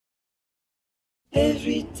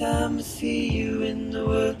Every time I see you in the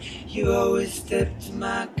world, you always step to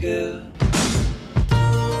my girl.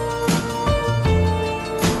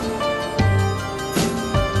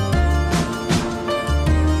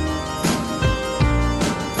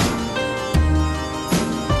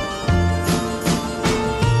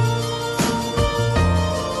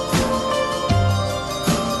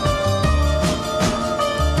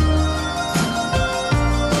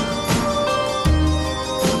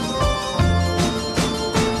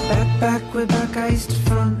 Way back I used to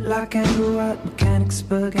front like Andrew at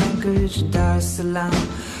Mechanicsburg, Anchorage, Dar es Salaam.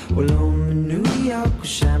 Well, home in New York with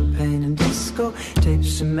champagne and disco,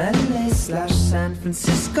 tapes from LA/San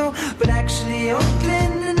Francisco, but actually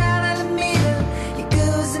Oakland and Alameda. Your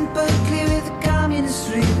girl was in Berkeley with a communist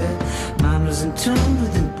reader. Mine was in tune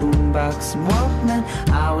with a boombox and Walkman.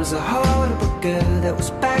 I was a horrible girl, that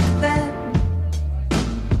was back then.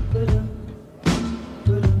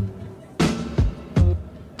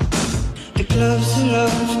 Gloves are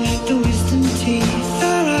off, the wisdom teeth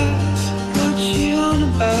are out. What you on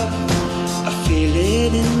about? I feel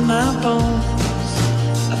it in my bones.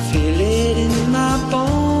 I feel it in my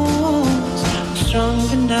bones. I'm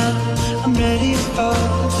stronger now, I'm ready for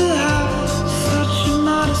the house. Such a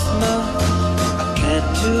modest mouth. I can't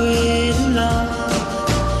do it alone.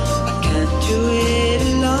 I can't do it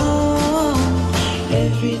alone.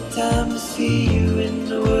 Every time I see you in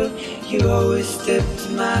the world, you always step to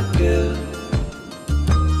my girl.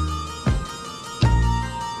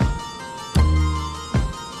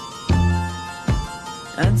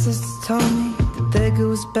 Ancestors told me that their girl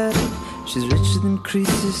was better. She's richer than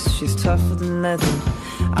Croesus, she's tougher than leather.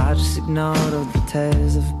 I just ignored all the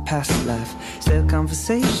tales of a past life. Stale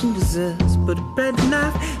conversation deserves but a bread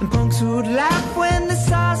knife. And punks who would laugh when they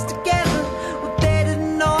saw us together. Well, they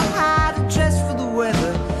didn't know how to dress for the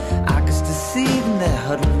weather. I could still see them there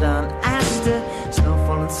huddled on Astor. Snow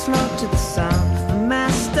falling slow to the sound of the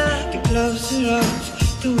master. The gloves are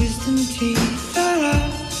off, the wisdom teeth are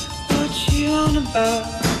out. What you on about?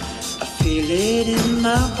 I feel it in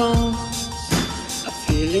my bones. I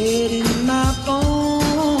feel it in my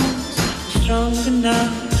bones. I'm stronger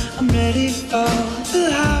now, I'm ready for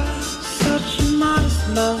the house. Such a modest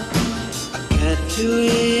mouth. I can't do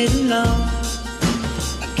it alone.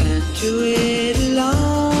 I can't do it alone.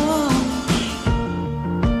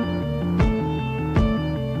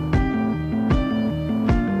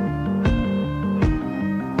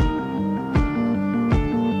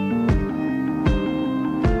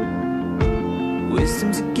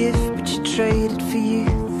 Wisdom's a gift, but you trade it for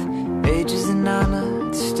youth. Age is an honor,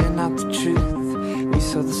 it's still not the truth. We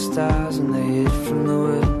saw the stars when they hid from the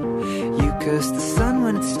world. You cursed the sun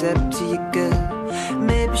when it stepped to your girl.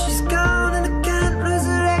 Maybe she's gone and I can't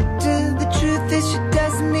resurrect her. The truth is she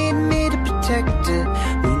doesn't need me to protect her.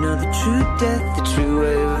 We know the true death, the true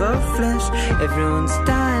wave of flesh. Everyone's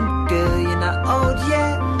dying, but girl, you're not old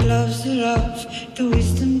yet. Gloves are off, the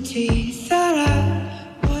wisdom teeth are out.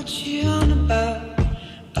 What you on about?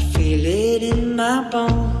 I feel it in my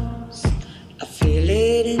bones. I feel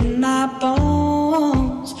it in my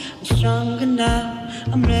bones. I'm stronger now,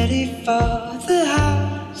 I'm ready for the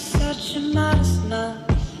house. Such a modest mouth.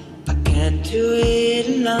 I can't do it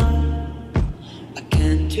alone. I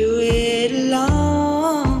can't do it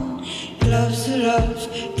alone. Gloves are off,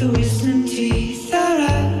 the wisdom teeth are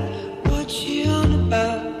out. What you on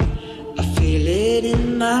about? I feel it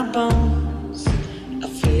in my bones. I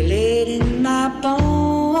feel it in my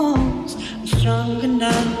bones. I'm stronger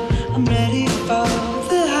now, I'm ready for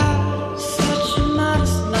the house. Such a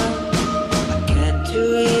modest mouth. I can't do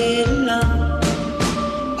it alone.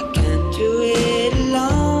 I can't do it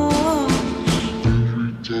alone.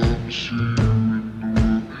 Every time I see you in the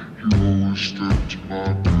world, you always step to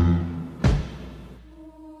my girl.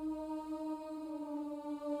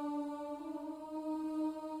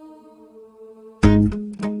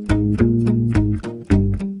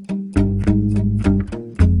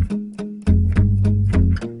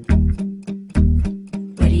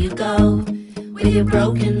 With your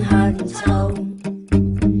broken heart and soul?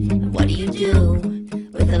 And what do you do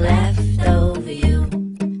with the leftover you?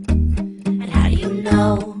 And how do you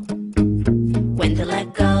know when to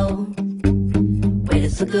let go? Where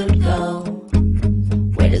does the good go?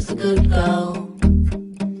 Where does the good go?